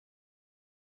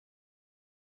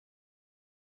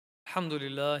الحمد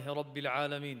لله رب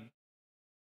العالمين.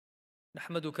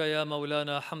 نحمدك يا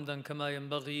مولانا حمدا كما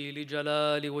ينبغي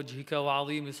لجلال وجهك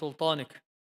وعظيم سلطانك.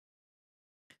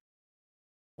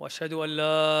 واشهد ان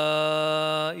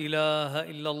لا اله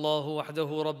الا الله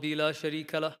وحده ربي لا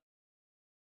شريك له.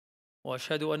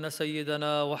 واشهد ان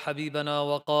سيدنا وحبيبنا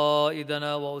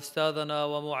وقائدنا واستاذنا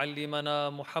ومعلمنا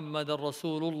محمد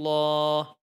رسول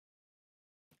الله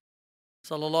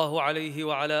صلى الله عليه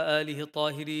وعلى اله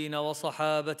الطاهرين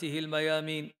وصحابته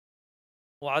الميامين،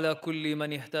 وعلى كل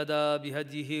من اهتدى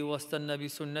بهديه واستنى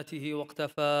بسنته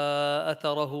واقتفى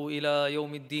اثره الى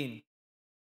يوم الدين.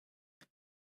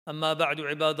 اما بعد،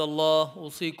 عباد الله،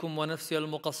 اوصيكم ونفسي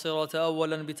المقصره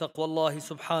اولا بتقوى الله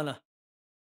سبحانه.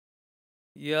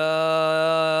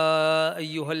 يا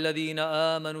ايها الذين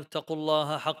امنوا اتقوا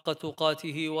الله حق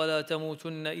تقاته ولا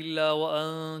تموتن الا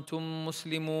وانتم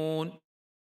مسلمون.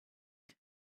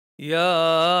 يا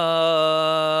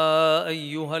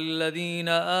ايها الذين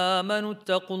امنوا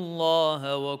اتقوا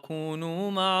الله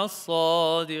وكونوا مع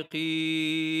الصادقين.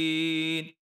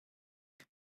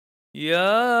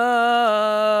 يا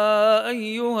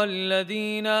ايها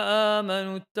الذين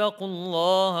امنوا اتقوا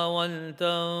الله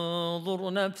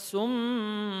ولتنظر نفس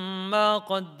ما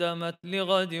قدمت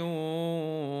لغد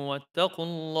واتقوا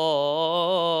الله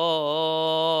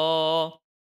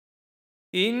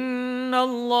إن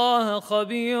الله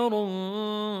خبير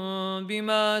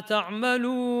بما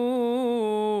تعملون.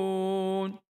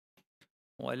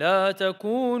 ولا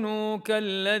تكونوا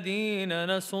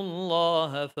كالذين نسوا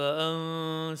الله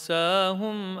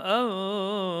فأنساهم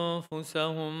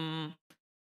أنفسهم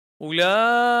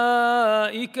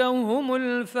أولئك هم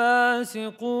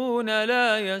الفاسقون.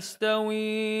 لا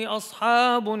يستوي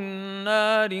أصحاب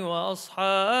النار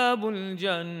وأصحاب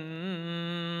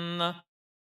الجنة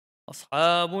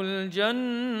أصحاب الجنة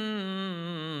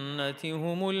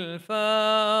هم الفائزون.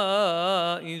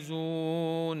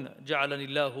 جعلني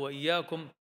الله وإياكم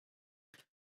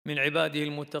من عباده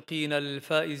المتقين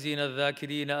الفائزين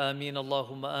الذاكرين. آمين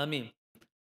اللهم آمين.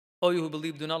 O you who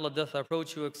believe, do not let death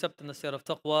approach you except in the state of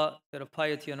taqwa, state of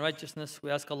piety and righteousness. We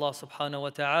ask Allah subhanahu wa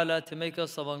ta'ala to make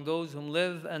us among those whom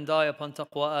live and die upon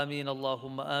taqwa. Ameen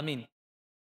Allahumma ameen.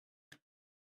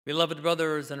 Beloved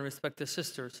brothers and respected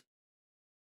sisters,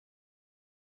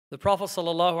 the Prophet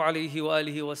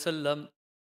ﷺ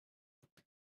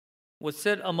would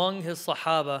sit among his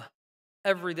Sahaba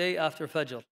every day after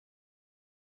Fajr.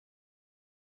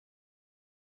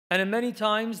 And many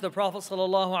times the Prophet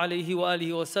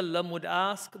ﷺ would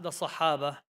ask the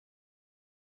Sahaba,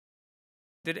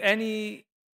 did anyone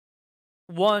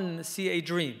see a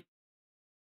dream?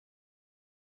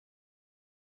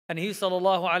 And he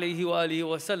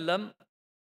ﷺ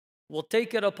will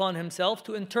take it upon himself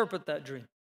to interpret that dream.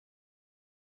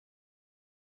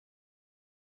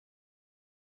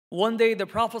 One day the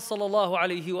Prophet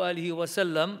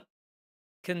ﷺ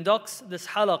conducts this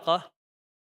halaqah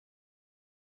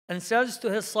and says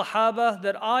to his Sahaba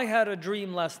that I had a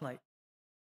dream last night.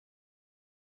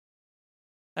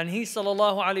 And he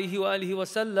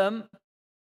ﷺ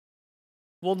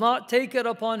will not take it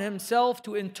upon himself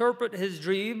to interpret his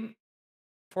dream,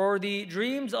 for the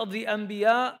dreams of the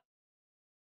Anbiya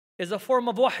is a form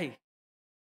of wahi,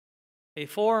 a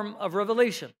form of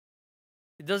revelation.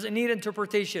 It doesn't need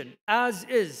interpretation, as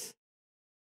is.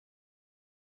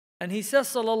 And he says,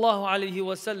 sallallahu alayhi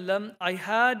wasallam, I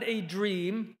had a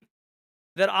dream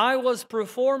that I was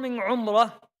performing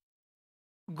Umrah,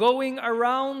 going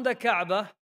around the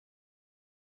Kaaba,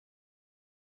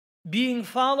 being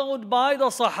followed by the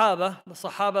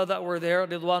Sahaba that were there,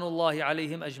 ridwanullahi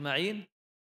alayhim ajma'een.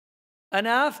 And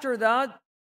after that,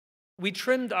 we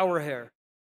trimmed our hair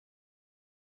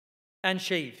and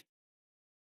shaved.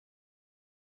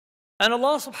 And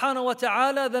Allah subhanahu wa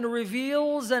ta'ala then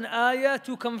reveals an ayah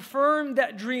to confirm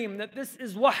that dream, that this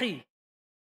is wahi,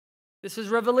 this is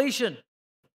revelation.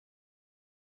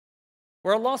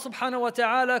 Where Allah subhanahu wa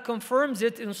ta'ala confirms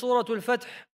it in Surah Al-Fath,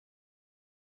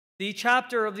 the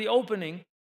chapter of the opening.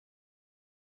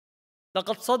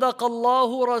 لَقَدْ صَدَقَ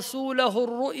اللَّهُ رَسُولَهُ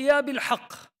الرُّؤْيَا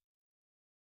بِالْحَقِّ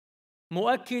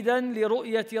مؤكدا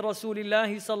لرؤية رسول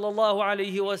الله صلى الله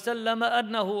عليه وسلم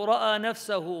أنه رأى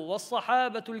نفسه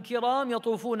والصحابة الكرام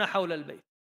يطوفون حول البيت،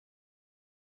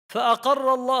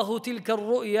 فأقر الله تلك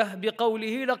الرؤية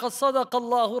بقوله لقد صدق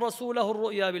الله رسوله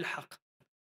الرؤيا بالحق.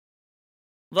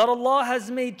 That Allah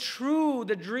has made true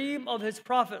the dream of His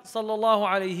Prophet صلى الله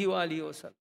عليه وآله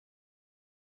وسلم.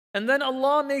 And then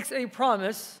Allah makes a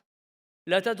promise,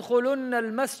 لَتَدْخُلُنَّ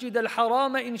الْمَسْجِدَ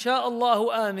الْحَرَامَ إِنْ شَاءَ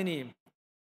اللَّهُ آمِنِينَ,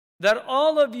 that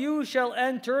all of you shall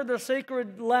enter the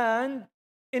sacred land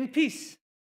in peace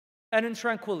and in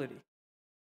tranquility.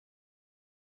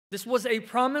 This was a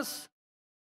promise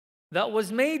that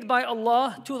was made by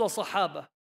Allah to the Sahaba.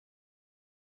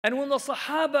 And when the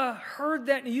Sahaba heard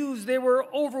that news, they were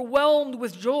overwhelmed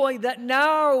with joy that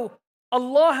now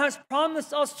Allah has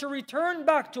promised us to return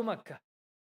back to Mecca.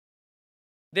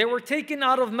 They were taken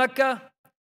out of Mecca.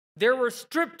 They were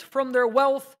stripped from their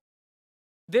wealth.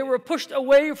 They were pushed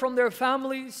away from their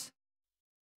families.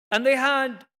 And they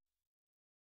had,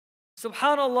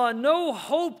 subhanAllah, no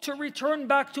hope to return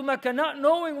back to Mecca, not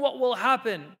knowing what will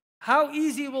happen. How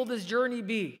easy will this journey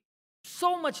be?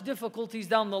 So much difficulties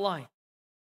down the line.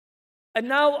 And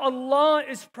now Allah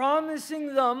is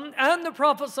promising them and the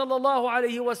Prophet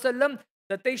ﷺ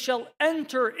that they shall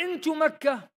enter into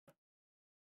Mecca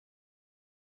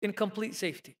in complete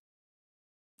safety.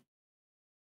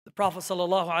 The Prophet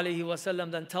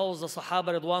ﷺ then tells the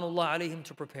Sahaba Ridwanullah alayhim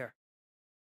to prepare.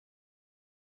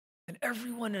 And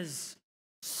everyone is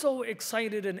so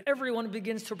excited and everyone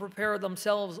begins to prepare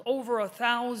themselves. Over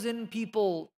 1,000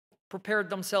 people prepared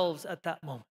themselves at that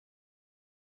moment.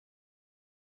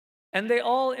 And they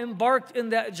all embarked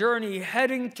in that journey,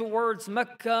 heading towards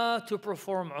Mecca to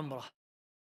perform Umrah,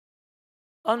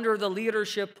 under the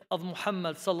leadership of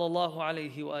Muhammad sallallahu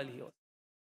alayhi wa alihi.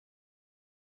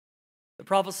 The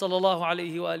Prophet sallallahu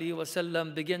alayhi wa alihi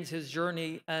wasallam begins his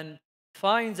journey and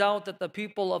finds out that the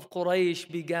people of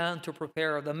Quraysh began to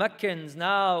prepare. The Meccans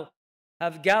now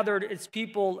have gathered its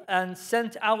people and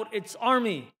sent out its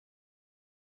army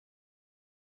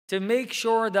to make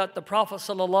sure that the Prophet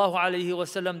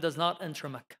ﷺ does not enter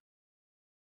Mecca.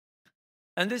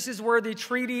 And this is where the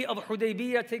Treaty of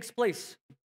Hudaybiyah takes place.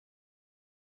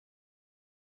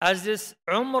 As this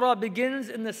Umrah begins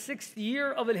in the 6th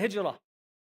year of Al-Hijrah.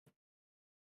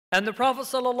 And the Prophet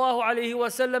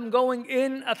ﷺ going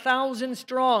in 1,000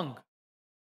 strong.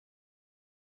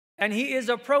 And he is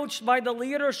approached by the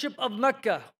leadership of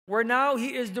Mecca, where now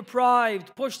he is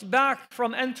deprived, pushed back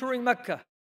from entering Mecca.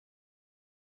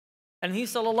 And he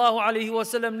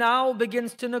ﷺ now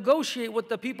begins to negotiate with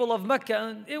the people of Mecca.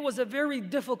 And it was a very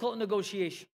difficult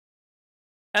negotiation.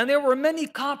 And there were many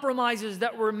compromises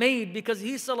that were made because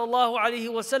he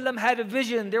ﷺ had a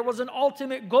vision. There was an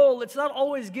ultimate goal. It's not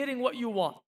always getting what you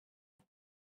want.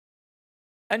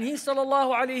 And he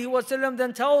ﷺ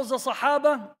then tells the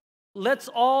Sahaba, let's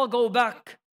all go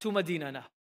back to Medina now.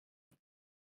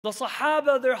 The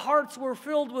Sahaba, their hearts were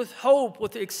filled with hope,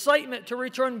 with excitement to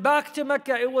return back to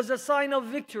Mecca. It was a sign of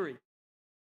victory.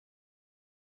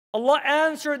 Allah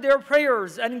answered their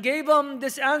prayers and gave them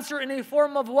this answer in a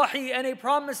form of wahi and a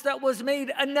promise that was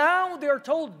made. And now they're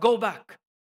told, go back.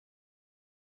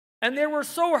 And they were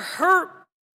so hurt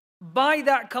by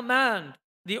that command,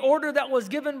 the order that was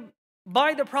given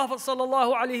by the Prophet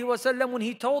ﷺ when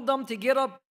he told them to get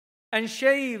up and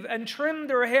shave and trim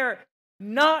their hair.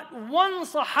 Not one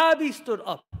Sahabi stood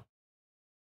up.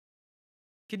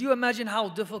 Could you imagine how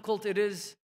difficult it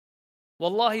is?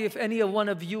 Wallahi, if any one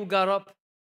of you got up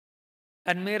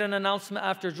and made an announcement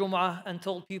after Jum'ah and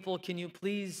told people, can you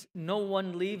please, no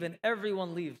one leave, and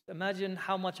everyone leaves. Imagine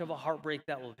how much of a heartbreak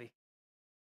that will be.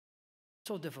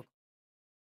 So difficult.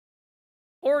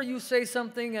 Or you say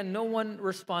something and no one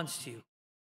responds to you.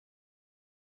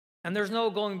 And there's no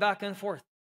going back and forth.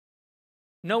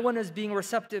 No one is being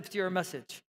receptive to your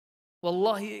message.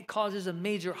 Wallahi, it causes a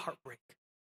major heartbreak.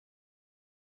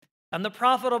 And the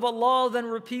Prophet of Allah then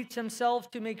repeats himself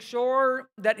to make sure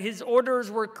that his orders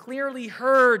were clearly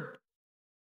heard.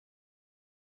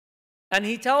 And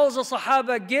he tells the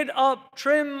Sahaba, get up,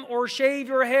 trim or shave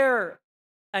your hair.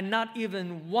 And not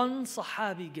even one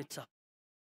Sahabi gets up.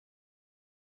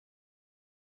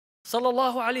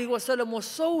 Sallallahu Alaihi Wasallam was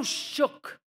so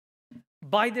shook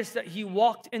by this that he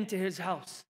walked into his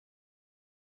house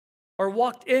or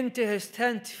walked into his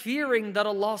tent fearing that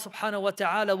Allah subhanahu wa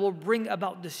ta'ala will bring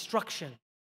about destruction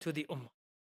to the ummah.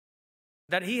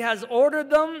 That he has ordered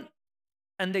them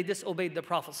and they disobeyed the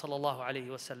Prophet sallallahu alaihi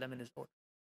wasallam in his order.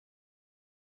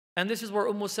 And this is where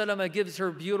Salama gives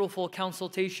her beautiful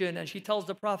consultation and she tells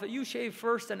the Prophet, you shave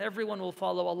first and everyone will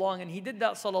follow along. And he did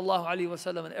that sallallahu alaihi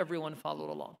wasallam and everyone followed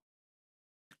along.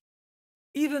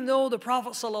 Even though the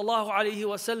Prophet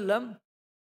ﷺ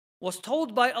was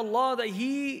told by Allah that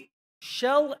he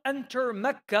shall enter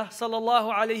Mecca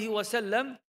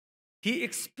ﷺ, he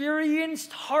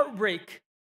experienced heartbreak.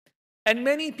 And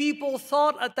many people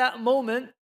thought at that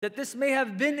moment that this may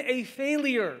have been a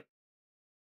failure.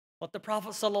 But the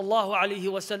Prophet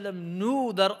ﷺ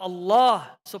knew that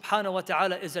Allah subhanahu wa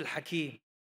ta'ala is al-Hakim,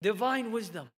 divine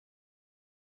wisdom.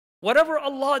 Whatever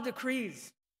Allah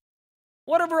decrees,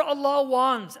 whatever Allah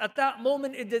wants, at that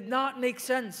moment it did not make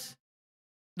sense.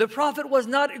 The Prophet was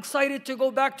not excited to go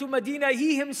back to Medina.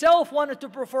 He himself wanted to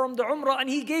perform the Umrah, and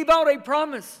he gave out a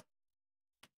promise.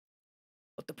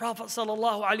 But the Prophet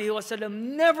ﷺ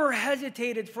never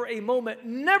hesitated for a moment,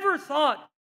 never thought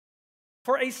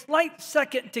for a slight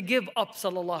second to give up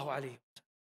sallallahu alaihi wasallam.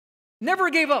 Never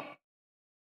gave up.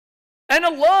 And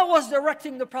Allah was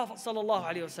directing the Prophet sallallahu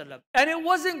alaihi wasallam. And it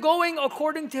wasn't going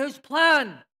according to his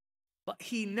plan. But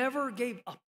he never gave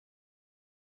up.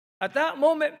 At that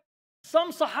moment,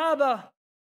 some Sahaba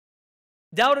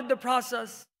doubted the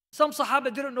process. Some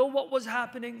Sahaba didn't know what was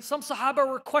happening. Some Sahaba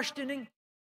were questioning.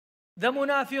 The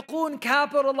Munafiqun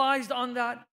capitalized on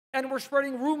that and were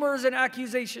spreading rumors and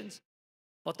accusations.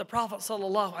 But the Prophet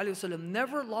ﷺ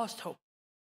never lost hope.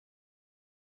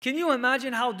 Can you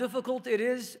imagine how difficult it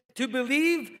is to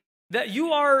believe that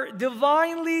you are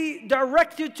divinely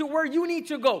directed to where you need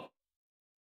to go,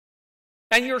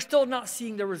 and you're still not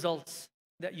seeing the results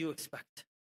that you expect?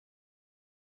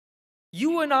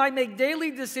 You and I make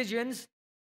daily decisions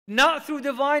not through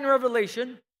divine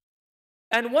revelation,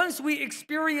 and once we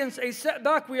experience a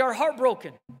setback, we are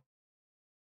heartbroken.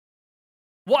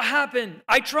 What happened?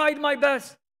 I tried my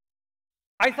best.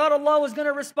 I thought Allah was going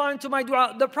to respond to my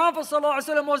dua. The Prophet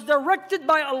ﷺ was directed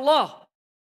by Allah.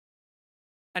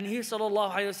 And he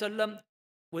ﷺ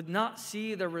would not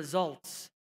see the results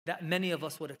that many of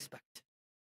us would expect.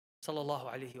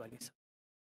 Sallallahu alayhi wa sallam.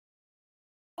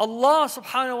 Allah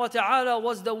subhanahu wa ta'ala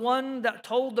was the one that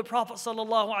told the Prophet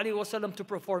sallallahu alayhi wa sallam to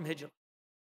perform hijrah.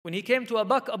 When he came to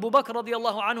Abu Bakr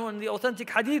radiallahu anhu in the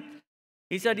authentic hadith,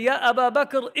 he said, Ya Abu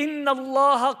Bakr, inna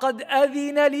Allah qad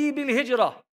adhina li bil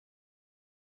hijrah.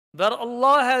 That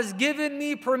Allah has given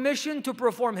me permission to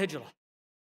perform hijrah.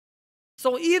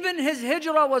 So even his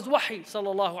hijrah was wahi,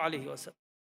 sallallahu alayhi wa sallam.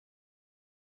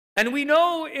 And we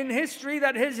know in history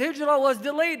that his hijrah was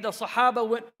delayed. The Sahaba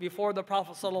went before the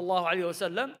Prophet sallallahu alayhi wa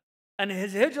sallam, and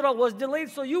his hijrah was delayed.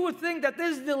 So you would think that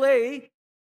this delay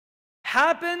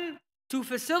happened to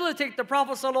facilitate the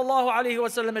Prophet sallallahu alaihi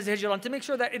wasallam's hijrah, and to make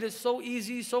sure that it is so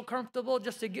easy, so comfortable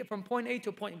just to get from point A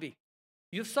to point B.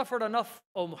 You've suffered enough,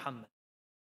 O Muhammad.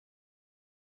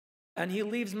 And he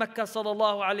leaves Mecca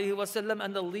sallallahu alaihi wasallam,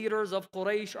 and the leaders of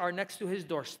Quraysh are next to his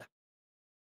doorstep.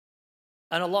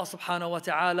 And Allah subhanahu wa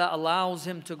ta'ala allows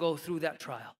him to go through that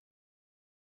trial.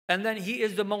 And then he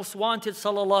is the most wanted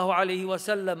sallallahu alaihi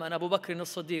wasallam, and Abu Bakr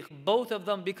as-Siddiq, both of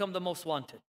them become the most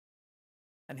wanted.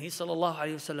 And he sallallahu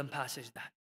alayhi wasallam passes that.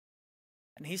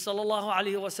 And he sallallahu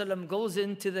alayhi wasallam goes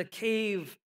into the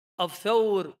cave of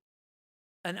Thawr.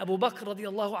 And Abu Bakr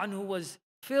radiallahu anhu was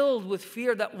filled with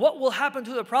fear that what will happen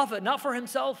to the Prophet, not for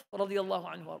himself, radiallahu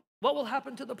anhu. What will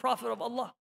happen to the Prophet of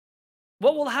Allah?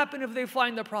 What will happen if they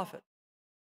find the Prophet?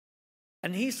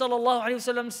 And he sallallahu alayhi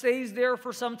wasallam stays there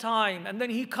for some time. And then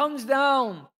he comes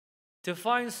down to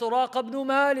find Suraq ibn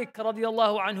Malik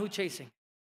radiallahu anhu chasing.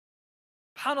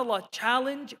 SubhanAllah,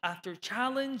 challenge after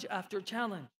challenge after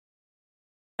challenge.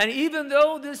 And even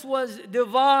though this was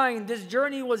divine, this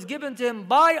journey was given to him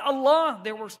by Allah,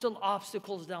 there were still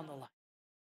obstacles down the line.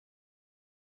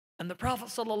 And the Prophet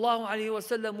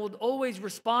ﷺ would always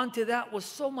respond to that with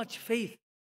so much faith,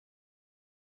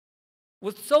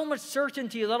 with so much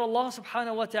certainty that Allah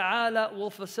subhanahu wa ta'ala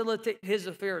will facilitate his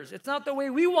affairs. It's not the way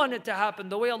we want it to happen,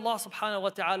 the way Allah subhanahu wa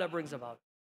ta'ala brings about it.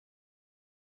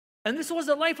 And this was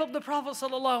the life of the Prophet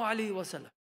sallallahu alaihi wasallam.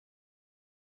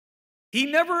 He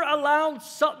never allowed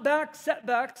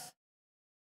setbacks,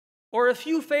 or a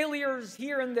few failures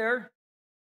here and there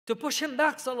to push him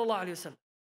back, sallallahu alaihi wasallam.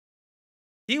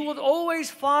 He would always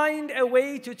find a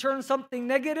way to turn something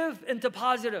negative into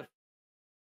positive,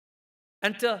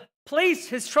 and to place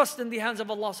his trust in the hands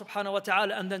of Allah subhanahu wa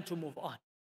ta'ala, and then to move on.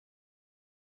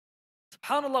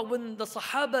 SubhanAllah, when the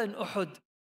Sahaba in Uhud,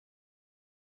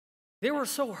 they were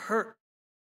so hurt.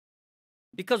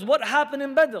 Because what happened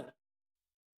in Badr?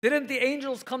 Didn't the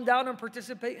angels come down and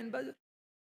participate in Badr?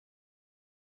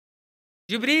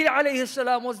 Jibreel alayhi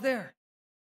salam was there.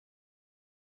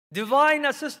 Divine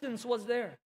assistance was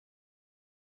there.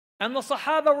 And the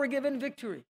Sahaba were given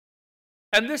victory.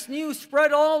 And this news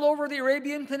spread all over the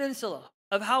Arabian Peninsula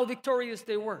of how victorious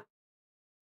they were.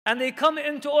 And they come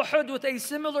into Uhud with a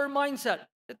similar mindset,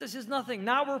 that this is nothing.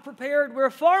 Now we're prepared.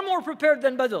 We're far more prepared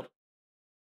than Badr.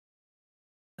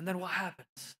 And then what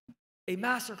happens? A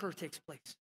massacre takes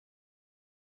place.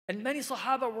 And many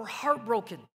Sahaba were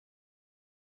heartbroken.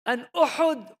 And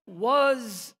Uhud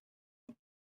was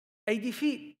a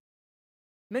defeat.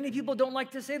 Many people don't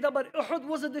like to say that, but Uhud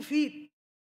was a defeat.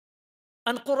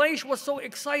 And Quraysh was so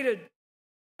excited.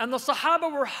 And the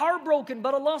Sahaba were heartbroken.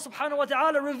 But Allah subhanahu wa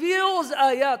ta'ala reveals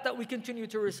ayat that we continue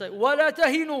to recite. وَلَا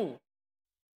تَهِنُوا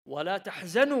وَلَا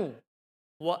تَحْزَنُوا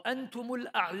وَأَنْتُمُ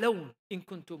الْأَعْلَوْنَ إِن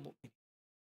كُنتُم مُؤْمِنِينَ.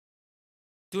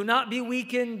 Do not be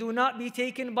weakened, do not be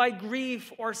taken by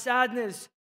grief or sadness.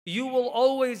 You will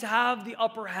always have the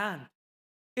upper hand.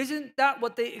 Isn't that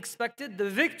what they expected? The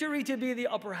victory to be the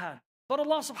upper hand. But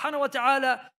Allah subhanahu wa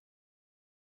ta'ala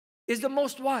is the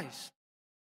most wise.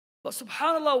 But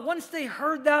subhanAllah, once they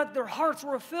heard that, their hearts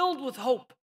were filled with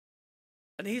hope.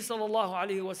 And he sallallahu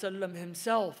alayhi wa sallam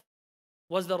himself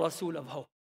was the Rasul of hope.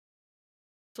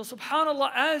 So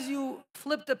subhanAllah, as you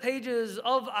flip the pages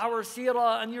of our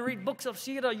seerah and you read books of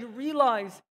seerah, you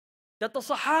realize that the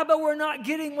Sahaba were not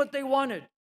getting what they wanted.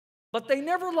 But they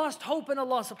never lost hope in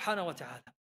Allah subhanahu wa ta'ala.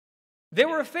 There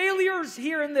were failures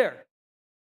here and there,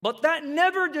 but that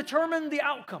never determined the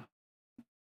outcome.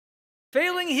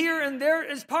 Failing here and there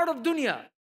is part of dunya.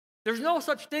 There's no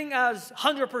such thing as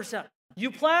 100%.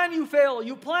 You plan, you fail.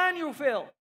 You plan, you fail.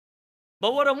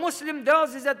 But what a Muslim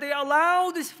does is that they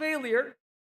allow this failure,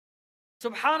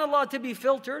 subhanAllah, to be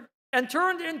filtered and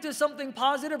turned into something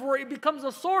positive where it becomes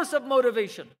a source of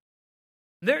motivation.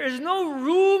 There is no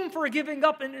room for giving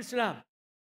up in Islam.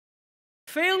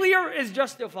 Failure is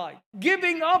justified.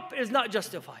 Giving up is not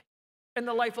justified in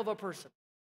the life of a person.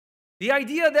 The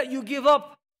idea that you give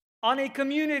up on a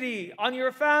community, on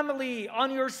your family,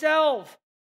 on yourself,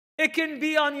 it can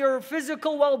be on your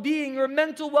physical well-being, your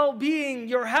mental well-being,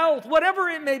 your health, whatever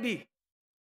it may be.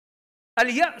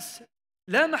 Al-Ya's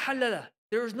la mahalla lah.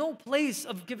 There is no place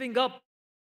of giving up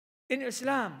in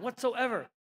Islam whatsoever.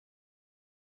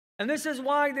 And this is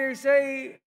why they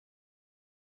say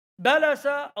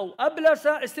balasa or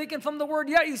ablasa is taken from the word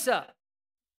ya'isa,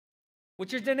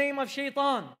 which is the name of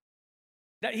shaitan.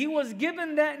 That he was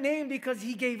given that name because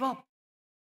he gave up.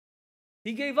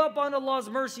 He gave up on Allah's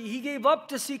mercy. He gave up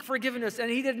to seek forgiveness and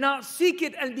he did not seek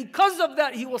it. And because of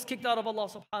that, he was kicked out of Allah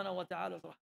subhanahu wa ta'ala.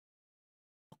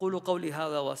 أقول قولي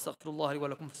هذا وأستغفر الله لي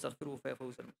ولكم فاستغفروه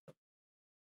فيفوز المستغفر.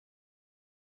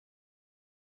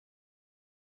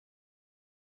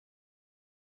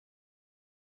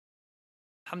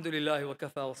 الحمد لله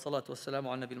وكفى والصلاة والسلام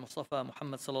على النبي المصطفى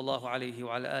محمد صلى الله عليه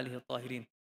وعلى آله الطاهرين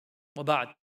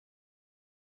وبعد.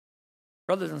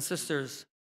 Brothers and sisters,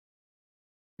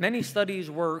 many studies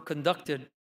were conducted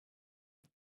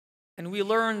and we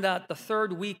learned that the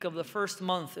third week of the first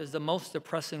month is the most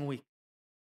depressing week.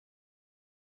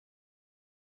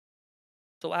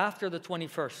 So after the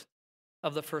 21st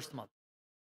of the first month,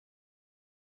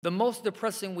 the most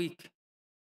depressing week,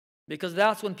 because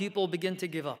that's when people begin to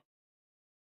give up.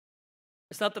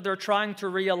 It's not that they're trying to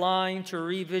realign, to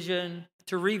revision,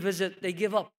 to revisit. They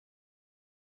give up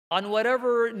on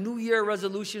whatever New Year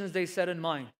resolutions they set in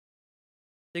mind.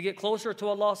 They get closer to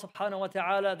Allah subhanahu wa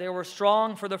ta'ala. They were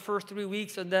strong for the first 3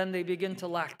 weeks and then they begin to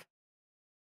lack.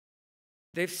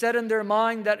 They've said in their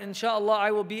mind that inshallah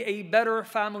I will be a better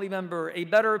family member, a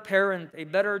better parent, a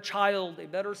better child, a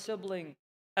better sibling,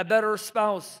 a better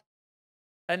spouse.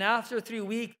 And after 3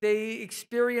 weeks, they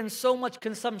experience so much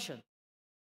consumption.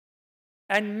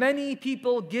 And many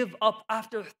people give up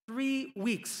after 3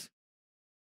 weeks.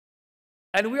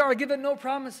 And we are given no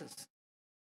promises.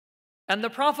 And the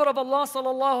Prophet of Allah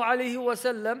sallallahu alaihi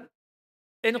wasallam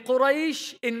in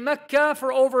Quraysh, in Mecca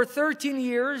for over 13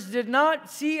 years did not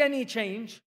see any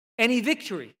change, any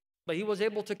victory, but he was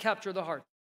able to capture the heart.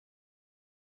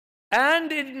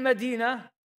 And in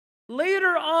Medina,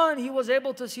 later on he was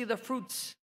able to see the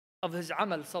fruits of his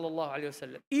amal sallallahu alaihi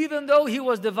wasallam, even though he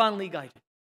was divinely guided.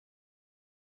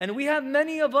 And we have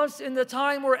many of us in the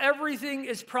time where everything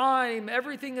is prime,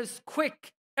 everything is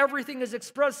quick, everything is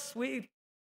express. We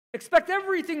expect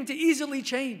everything to easily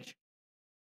change.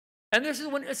 And this is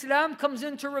when Islam comes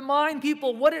in to remind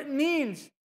people what it means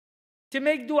to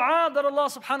make dua that Allah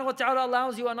subhanahu wa ta'ala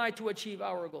allows you and I to achieve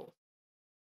our goals.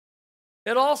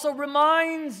 It also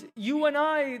reminds you and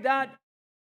I that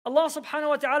Allah subhanahu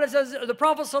wa ta'ala says, the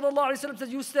Prophet sallallahu alayhi wa sallam says,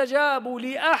 يُسْتَجَابُ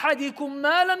لِأَحَدِكُمْ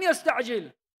مَا لَمْ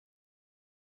يَسْتَعْجِلْ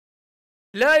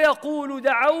لا يقول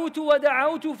دعوت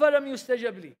ودعوت فلم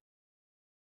يستجب لي.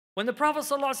 When the Prophet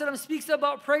ﷺ speaks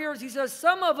about prayers, he says,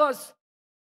 some of us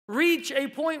reach a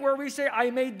point where we say,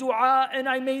 I made dua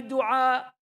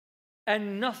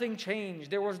and nothing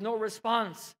changed. There was no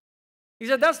response. He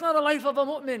said, that's not a life of a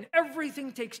mu'min.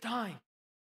 Everything takes time.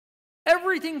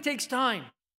 Everything takes time.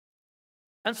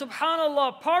 And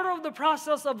subhanAllah, part of the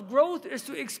process of growth is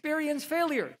to experience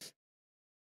failures.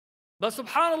 But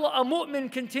subhanAllah, a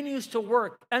mu'min continues to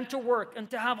work and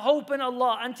to have hope in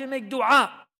Allah and to make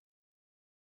dua.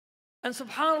 And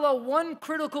subhanAllah, one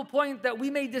critical point that we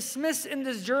may dismiss in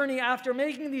this journey after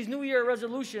making these New Year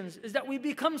resolutions is that we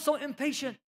become so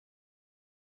impatient.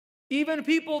 Even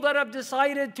people that have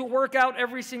decided to work out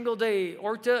every single day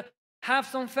or to have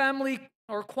some family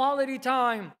or quality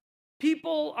time,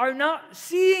 people are not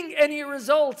seeing any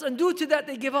results, and due to that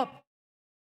they give up.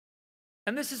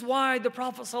 And this is why the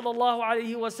Prophet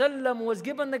ﷺ was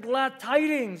given the glad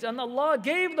tidings, and Allah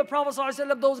gave the Prophet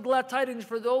ﷺ those glad tidings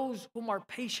for those whom are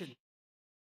patient.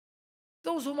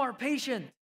 Those whom are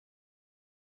patient.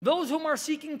 Those whom are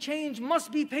seeking change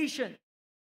must be patient.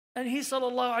 And he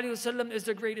ﷺ is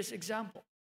the greatest example.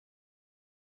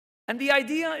 And the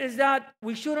idea is that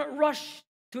we shouldn't rush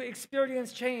to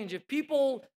experience change. If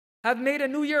people have made a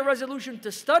New Year resolution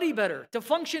to study better, to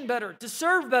function better, to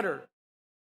serve better,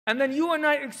 and then you and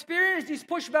I experience these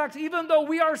pushbacks, even though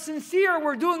we are sincere,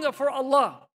 we're doing it for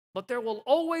Allah. But there will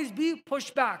always be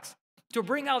pushbacks to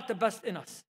bring out the best in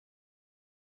us.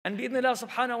 And bi'idhnillah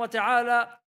subhanahu wa ta'ala,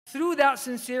 through that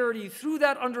sincerity, through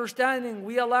that understanding,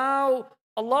 we allow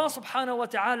Allah subhanahu wa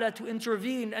ta'ala to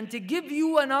intervene and to give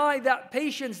you and I that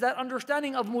patience, that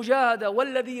understanding of mujahada.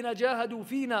 وَالَّذِينَ جَاهَدُوا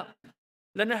فِينَا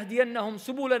لَنَهْدِيَنَّهُمْ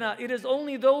سُبُلَنَا. It is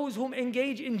only those whom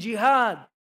engage in jihad,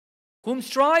 whom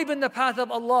strive in the path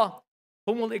of Allah,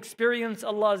 whom will experience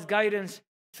Allah's guidance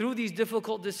through these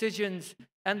difficult decisions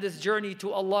and this journey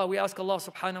to Allah. We ask Allah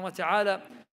subhanahu wa ta'ala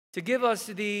to give us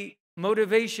the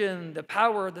motivation, the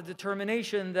power, the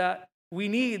determination that we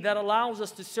need, that allows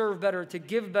us to serve better, to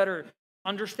give better,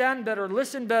 understand better,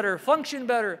 listen better, function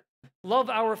better, love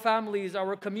our families,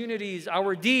 our communities,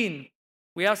 our deen.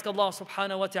 We ask Allah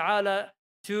subhanahu wa ta'ala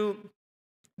to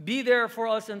be there for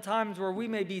us in times where we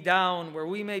may be down, where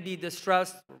we may be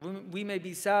distressed, we may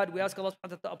be sad. We ask Allah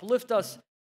subhanahu wa ta'ala to uplift us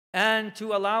and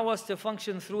to allow us to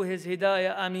function through His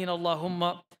hidayah. Ameen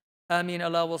Allahumma. آمين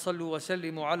ألا وصلوا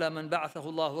وسلموا على من بعثه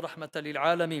الله رحمة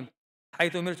للعالمين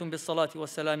حيث أمرتم بالصلاة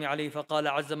والسلام عليه فقال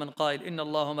عز من قائل إن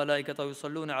الله وملائكته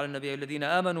يصلون على النبي الذين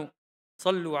آمنوا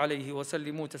صلوا عليه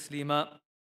وسلموا تسليما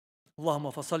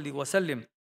اللهم فصل وسلم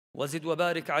وزد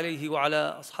وبارك عليه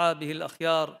وعلى أصحابه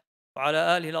الأخيار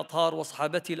وعلى آله الأطهار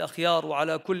وصحابته الأخيار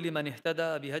وعلى كل من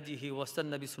اهتدى بهديه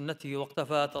واستنى بسنته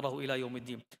واقتفى أثره إلى يوم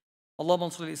الدين. اللهم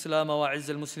انصر الإسلام وأعز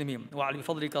المسلمين واعل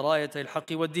بفضلك راية الحق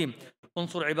والدين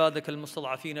انصر عبادك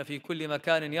المستضعفين في كل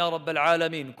مكان يا رب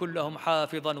العالمين كلهم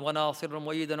حافظا وناصرا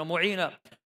ومؤيدا ومعينا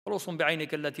ورسم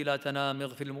بعينك التي لا تنام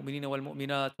اغفر للمؤمنين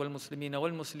والمؤمنات والمسلمين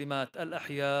والمسلمات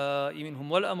الأحياء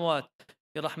منهم والأموات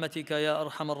برحمتك يا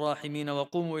أرحم الراحمين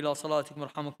وقوموا إلى صلاتكم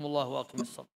يرحمكم الله وأقم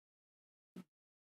الصلاة.